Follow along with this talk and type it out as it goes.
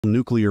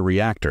nuclear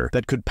reactor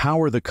that could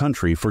power the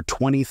country for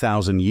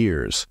 20,000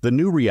 years. The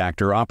new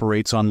reactor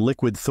operates on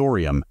liquid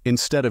thorium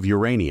instead of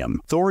uranium.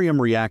 Thorium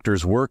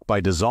reactors work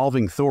by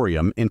dissolving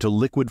thorium into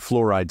liquid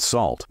fluoride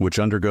salt, which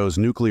undergoes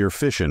nuclear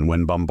fission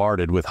when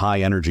bombarded with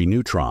high-energy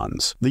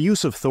neutrons. The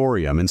use of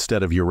thorium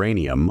instead of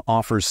uranium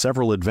offers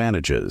several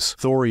advantages.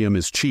 Thorium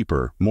is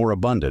cheaper, more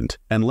abundant,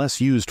 and less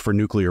used for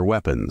nuclear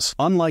weapons.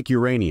 Unlike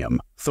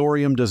uranium,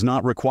 thorium does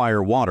not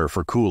require water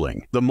for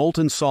cooling. The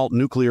molten salt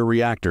nuclear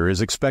reactor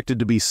is expected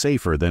to be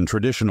safer than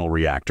traditional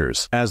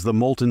reactors, as the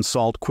molten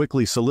salt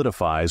quickly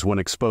solidifies when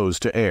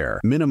exposed to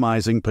air,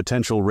 minimizing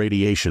potential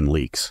radiation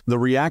leaks. The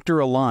reactor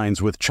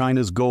aligns with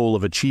China's goal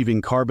of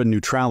achieving carbon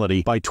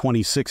neutrality by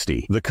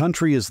 2060. The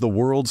country is the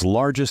world's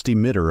largest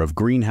emitter of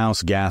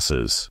greenhouse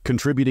gases,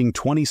 contributing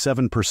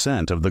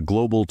 27% of the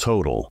global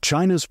total.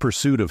 China's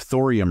pursuit of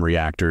thorium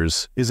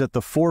reactors is at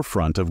the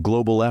forefront of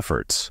global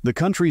efforts. The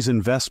country's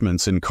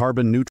investments in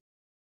carbon neutral